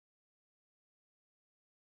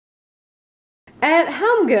At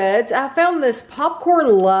Home Goods, I found this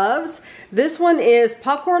Popcorn Loves. This one is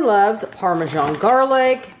Popcorn Loves Parmesan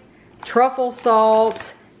garlic, truffle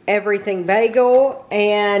salt, everything bagel,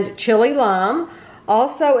 and chili lime.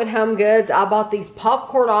 Also at Home Goods, I bought these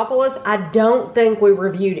Popcornopolis. I don't think we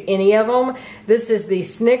reviewed any of them. This is the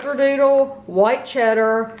Snickerdoodle, white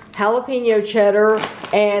cheddar, jalapeno cheddar,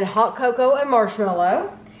 and hot cocoa and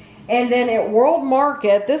marshmallow. And then at World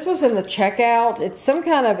Market, this was in the checkout. It's some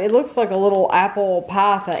kind of, it looks like a little apple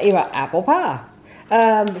pie thing. Apple pie.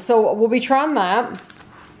 So we'll be trying that.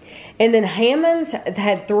 And then Hammond's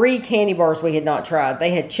had 3 candy bars we had not tried.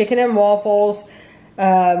 They had chicken and waffles,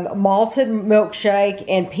 malted milkshake,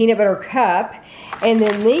 and peanut butter cup. And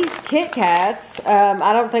then these Kit Kats,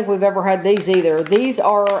 I don't think we've ever had these either. These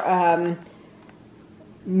are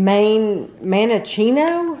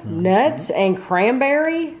maraschino nuts and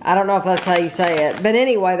cranberry. I don't know if that's how you say it, but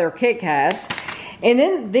anyway, they're Kit Kats. And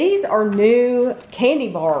then these are new candy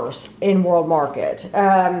bars in World Market.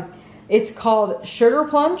 It's called Sugar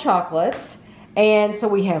Plum Chocolates, and so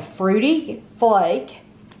we have Fruity Flake,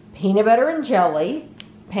 peanut butter and jelly,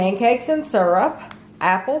 pancakes and syrup,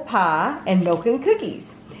 apple pie, and milk and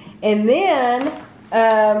cookies. And then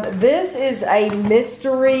this is a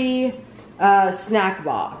mystery snack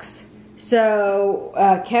box. So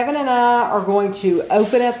Kevin and I are going to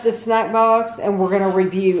open up the snack box and we're going to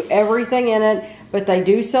review everything in it. But they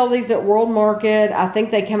do sell these at World Market. I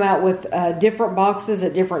think they come out with different boxes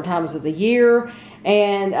at different times of the year.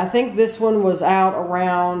 And I think this one was out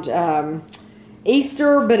around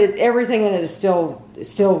Easter, but everything in it is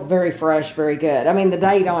still very fresh, very good. I mean, the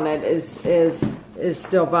date on it is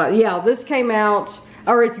still fine. Yeah, this came out,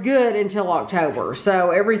 or it's good until October.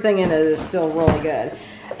 So everything in it is still really good.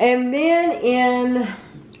 And then in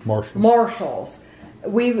Marshall's,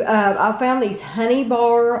 I found these honey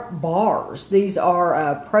bar bars. These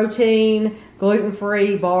are protein,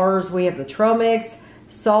 gluten-free bars. We have the trail mix,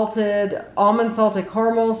 salted, almond salted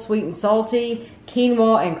caramel, sweet and salty,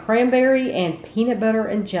 quinoa and cranberry, and peanut butter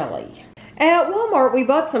and jelly. At Walmart, we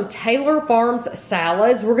bought some Taylor Farms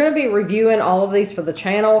salads. We're going to be reviewing all of these for the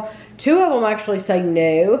channel. 2 of them actually say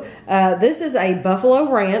new. This is a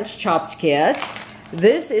Buffalo Ranch chopped kit.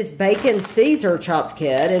 This is Bacon Caesar chopped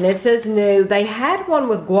kit, and it says new. They had one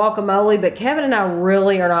with guacamole, but Kevin and I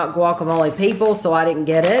really are not guacamole people, so I didn't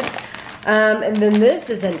get it. And then this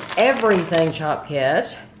is an everything chopped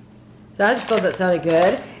kit. So I just thought that sounded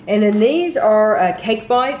good. And then these are cake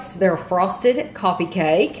bites. They're frosted coffee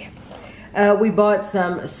cake. We bought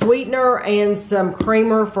some sweetener and some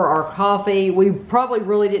creamer for our coffee. We probably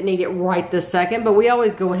really didn't need it right this second, but we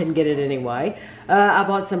always go ahead and get it anyway. I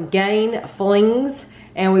bought some Gain Flings,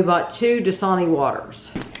 and we bought 2 Dasani waters.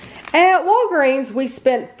 At Walgreens, we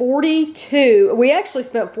spent $42. We actually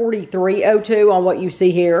spent $43.02 on what you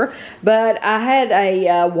see here, but I had a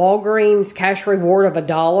Walgreens cash reward of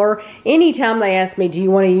 $1. Anytime they ask me, do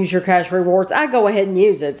you want to use your cash rewards, I go ahead and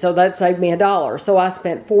use it, so that saved me $1. So I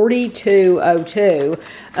spent $42.02,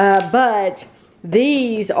 but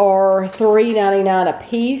these are $3.99 a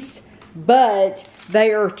piece, but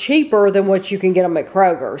they are cheaper than what you can get them at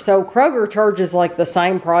Kroger. So Kroger charges like the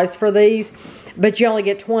same price for these, but you only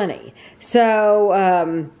get 20.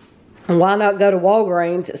 So why not go to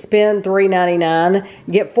Walgreens, spend $3.99,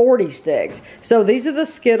 get 40 sticks. So these are the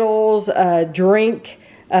Skittles drink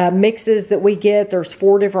mixes that we get. There's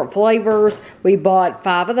 4 different flavors. We bought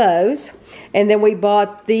 5 of those. And then we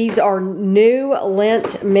bought, these are new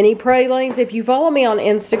Lint mini pralines. If you follow me on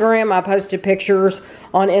Instagram, I posted pictures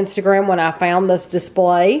on Instagram when I found this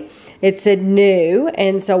display. It said new,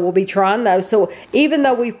 and so we'll be trying those. So even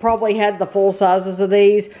though we've probably had the full sizes of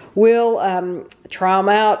these, we'll try them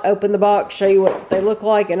out, open the box, show you what they look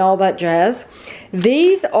like, and all that jazz.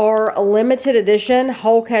 These are a limited edition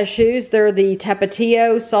whole cashews. They're the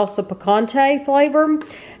Tapatio Salsa Picante flavor,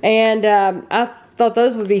 and I thought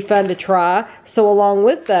those would be fun to try. So along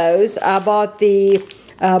with those, I bought the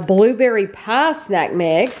blueberry pie snack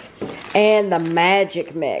mix and the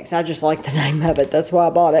magic mix. I just like the name of it. That's why I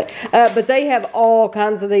bought it. But they have all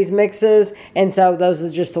kinds of these mixes, and so those are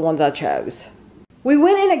just the ones I chose. We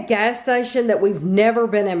went in a gas station that we've never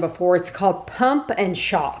been in before. It's called Pump and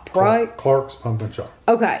Shop, right? Clark's Pump and Shop.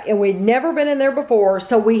 Okay, and we'd never been in there before,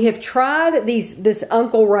 so we have tried this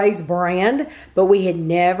Uncle Ray's brand, but we had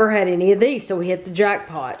never had any of these, so we hit the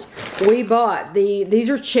jackpot. We bought these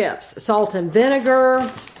are chips, salt and vinegar,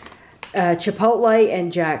 chipotle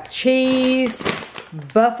and jack cheese,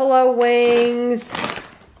 buffalo wings,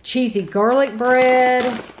 cheesy garlic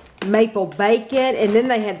bread, maple bacon, and then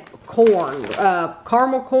they had corn,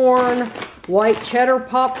 caramel corn, white cheddar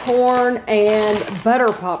popcorn, and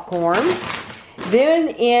butter popcorn. Then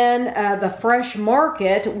in the fresh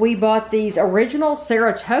market, we bought these original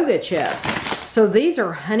Saratoga chips. So these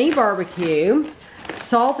are honey barbecue,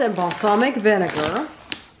 salt and balsamic vinegar,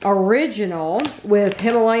 original with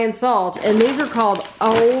Himalayan salt, and these are called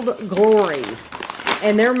Old Glories.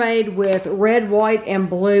 And they're made with red, white, and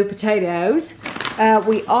blue potatoes.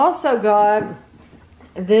 We also got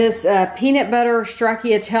this peanut butter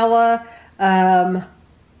stracciatella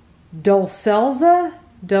Dolcelza,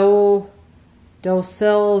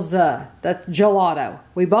 that's gelato.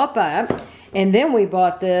 We bought that. And then we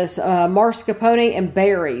bought this mascarpone and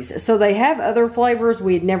berries. So they have other flavors.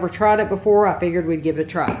 We had never tried it before. I figured we'd give it a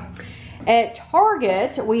try. At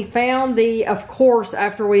Target, we found of course,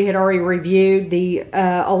 after we had already reviewed the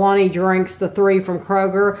Alani drinks, the 3 from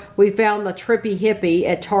Kroger, we found the Trippy Hippie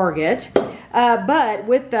at Target. But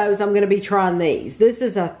with those, I'm going to be trying these. This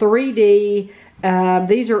is a 3D,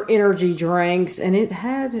 these are energy drinks, and it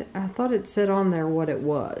had, I thought it said on there what it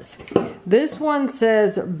was. This one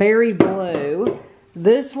says berry blue.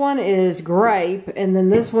 This one is grape, and then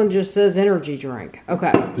this one just says energy drink.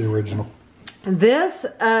 Okay. The original. This,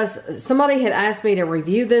 somebody had asked me to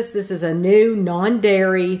review this. This is a new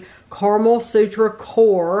non-dairy caramel sutra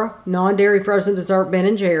core non-dairy frozen dessert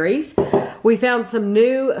Ben & Jerry's. We found some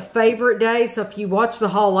new favorite days. So if you watched the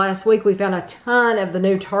haul last week, we found a ton of the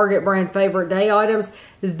new Target brand favorite day items.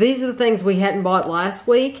 These are the things we hadn't bought last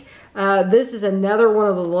week. This is another one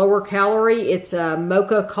of the lower calorie. It's a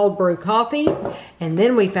mocha cold brew coffee. And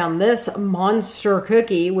then we found this monster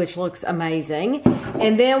cookie, which looks amazing.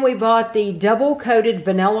 And then we bought the double coated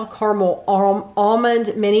vanilla caramel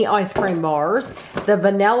almond mini ice cream bars, the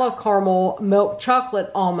vanilla caramel milk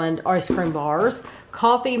chocolate almond ice cream bars,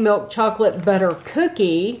 coffee milk chocolate butter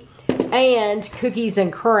cookie, and cookies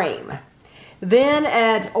and cream. Then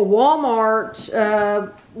at Walmart,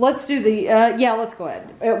 let's do the, let's go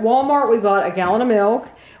ahead. At Walmart, we bought a gallon of milk.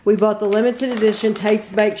 We bought the limited edition Tate's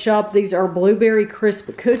Bake Shop. These are blueberry crisp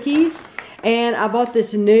cookies. And I bought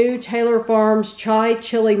this new Taylor Farms Chai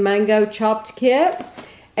Chili Mango chopped kit.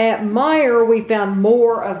 At Meijer, we found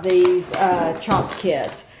more of these chopped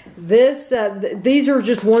kits. These are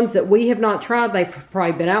just ones that we have not tried. They've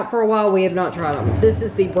probably been out for a while. We have not tried them. This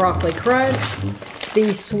is the broccoli crunch,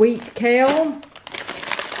 the sweet kale,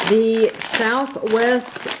 the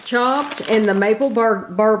Southwest chopped, and the maple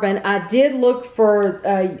bourbon. I did look for,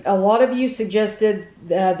 a lot of you suggested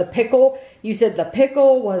the pickle. You said the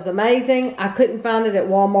pickle was amazing. I couldn't find it at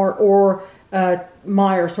Walmart or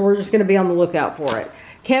Meijer, so we're just going to be on the lookout for it.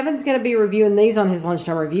 Kevin's going to be reviewing these on his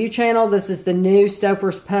Lunchtime Review channel. This is the new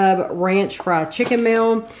Stouffer's Pub Ranch Fried Chicken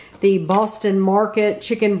Meal, the Boston Market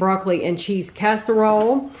Chicken Broccoli and Cheese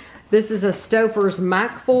Casserole. This is a Stouffer's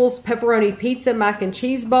Macfuls Pepperoni Pizza Mac and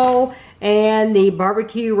Cheese Bowl, and the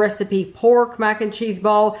Barbecue Recipe Pork Mac and Cheese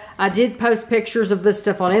Bowl. I did post pictures of this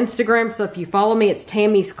stuff on Instagram, so if you follow me, it's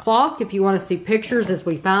Tammy's Clock if you want to see pictures as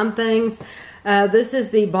we find things. This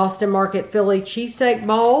is the Boston Market Philly Cheesesteak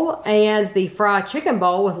Bowl and the Fried Chicken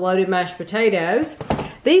Bowl with loaded mashed potatoes.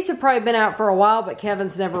 These have probably been out for a while, but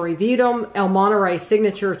Kevin's never reviewed them. El Monterey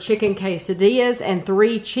Signature Chicken Quesadillas and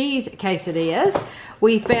 3 Cheese Quesadillas.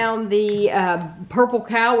 We found the Purple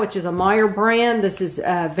Cow, which is a Meijer brand. This is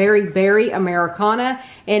Very Berry Americana,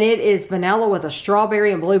 and it is vanilla with a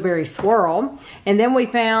strawberry and blueberry swirl. And then we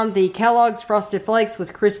found the Kellogg's Frosted Flakes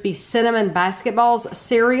with crispy cinnamon basketballs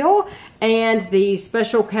cereal, and the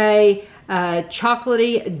Special K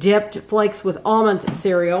chocolatey dipped flakes with almonds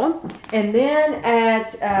cereal. And then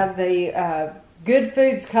at the Good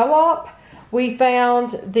Foods Co-op, we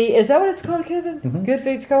found the, is that what it's called, Kevin? Mm-hmm. Good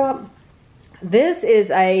Foods Co-op? This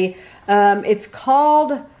is a, it's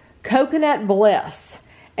called Coconut Bliss,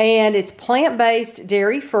 and it's plant-based,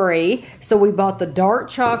 dairy-free. So we bought the dark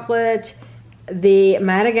chocolate, the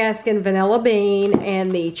Madagascar vanilla bean,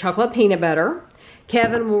 and the chocolate peanut butter.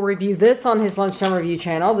 Kevin will review this on his Lunchtime Review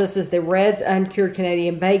channel. This is the Red's Uncured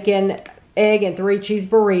Canadian Bacon, Egg, and 3 Cheese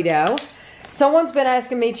Burrito. Someone's been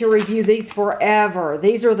asking me to review these forever.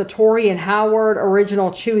 These are the Tory and Howard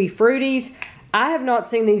Original Chewy Fruities. I have not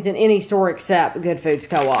seen these in any store except Good Foods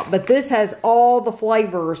Co-op, but this has all the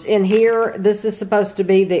flavors in here. This is supposed to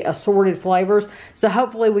be the assorted flavors, so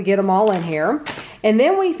hopefully we get them all in here. And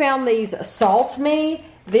then we found these Salt Me.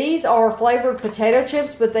 These are flavored potato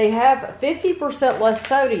chips, but they have 50% less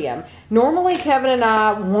sodium. Normally Kevin and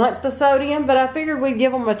I want the sodium, but I figured we'd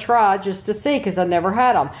give them a try just to see because I've never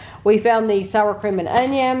had them. We found the sour cream and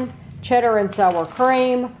onion, cheddar and sour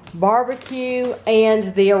cream, barbecue,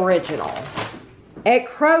 and the original. At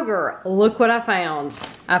Kroger, look what I found.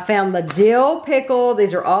 I found the dill pickle.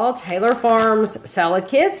 These are all Taylor Farms salad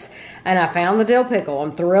kits, and I found the dill pickle.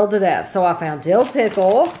 I'm thrilled to death. So I found dill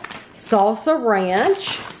pickle, salsa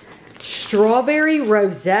ranch, strawberry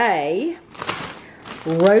rosé,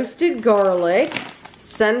 roasted garlic,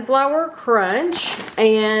 sunflower crunch,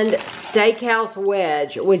 and steakhouse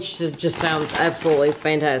wedge, which just sounds absolutely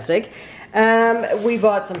fantastic. We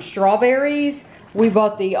bought some strawberries. We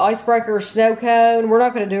bought the icebreaker snow cone. We're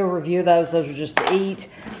not going to do a review of those. Those are just to eat.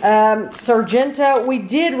 Sargento, we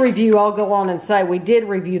did review, I'll go on and say, we did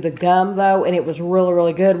review the gum though, and it was really,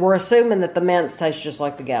 really good. We're assuming that the mints taste just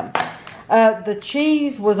like the gum. The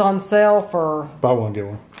cheese was on sale for... Buy one, get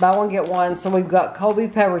one. Buy one, get one. So we've got Colby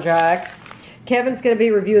Pepper Jack. Kevin's going to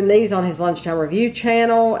be reviewing these on his Lunchtime Review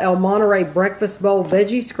channel. El Monterey Breakfast Bowl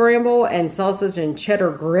Veggie Scramble and Sausage and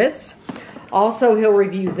Cheddar Grits. Also, he'll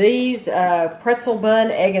review these pretzel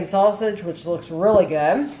bun, egg and sausage, which looks really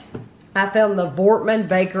good. I found the Vortman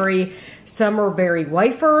Bakery Summer Berry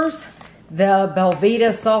Wafers, the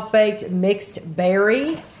Belvita Soft Baked Mixed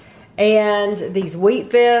Berry, and these wheat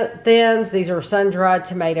thins. These are sun-dried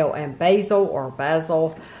tomato and basil or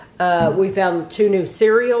basil. We found 2 new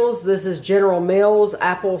cereals. This is General Mills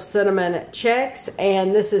Apple Cinnamon Chex,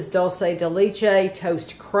 and this is Dulce de Leche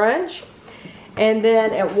Toast Crunch. And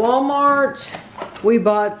then at Walmart, we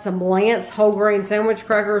bought some Lance whole grain sandwich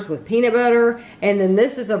crackers with peanut butter. And then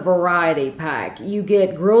this is a variety pack. You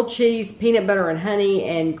get grilled cheese, peanut butter and honey,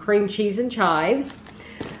 and cream cheese and chives.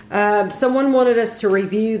 Someone wanted us to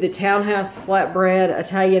review the Townhouse Flatbread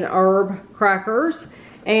Italian Herb crackers.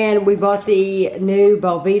 And we bought the new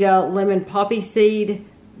Belvita Lemon Poppy Seed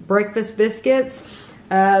breakfast biscuits.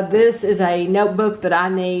 This is a notebook that I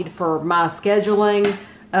need for my scheduling.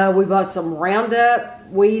 We bought some Roundup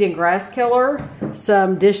weed and grass killer,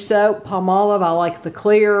 some dish soap, Palmolive. I like the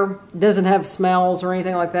clear. It doesn't have smells or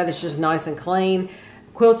anything like that. It's just nice and clean.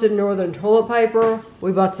 Quilted Northern toilet paper.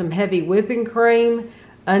 We bought some heavy whipping cream,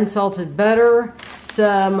 unsalted butter,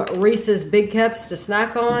 some Reese's Big Cups to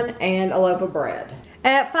snack on, and a loaf of bread.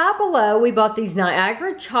 At Five Below, we bought these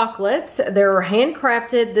Niagara chocolates. They're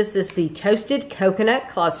handcrafted. This is the toasted coconut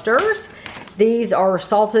clusters. These are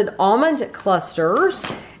salted almond clusters,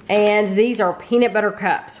 and these are peanut butter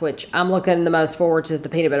cups, which I'm looking the most forward to, the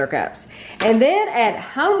peanut butter cups. And then at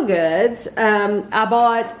Home Goods, I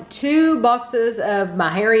bought 2 boxes of my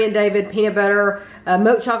Harry and David peanut butter,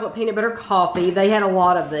 milk chocolate peanut butter coffee. They had a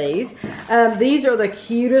lot of these. These are the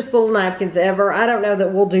cutest little napkins ever. I don't know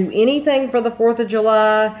that we'll do anything for the 4th of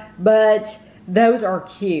July, but those are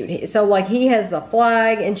cute. So like he has the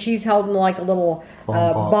flag and she's holding like a little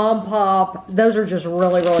bomb pop. Those are just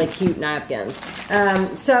really, really cute napkins.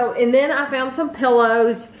 And then I found some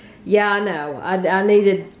pillows. Yeah, I know. I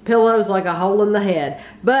needed pillows like a hole in the head,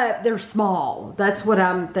 but they're small. That's what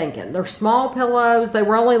I'm thinking. They're small pillows. They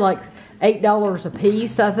were only like $8 a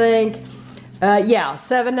piece, I think. Yeah,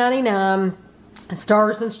 $7.99.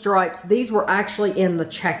 Stars and Stripes. These were actually in the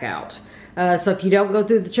checkout. So if you don't go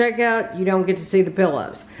through the checkout, you don't get to see the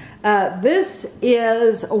pillows. This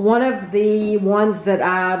is one of the ones that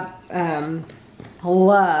I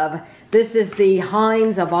love. This is the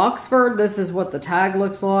Heinz of Oxford. This is what the tag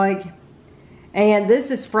looks like. And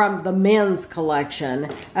this is from the men's collection.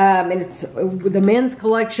 And it's the men's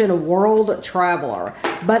collection World Traveler.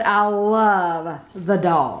 But I love the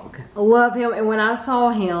dog. I love him. And when I saw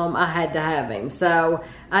him, I had to have him. So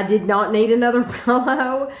I did not need another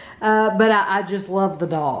pillow. But I just love the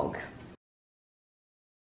dog.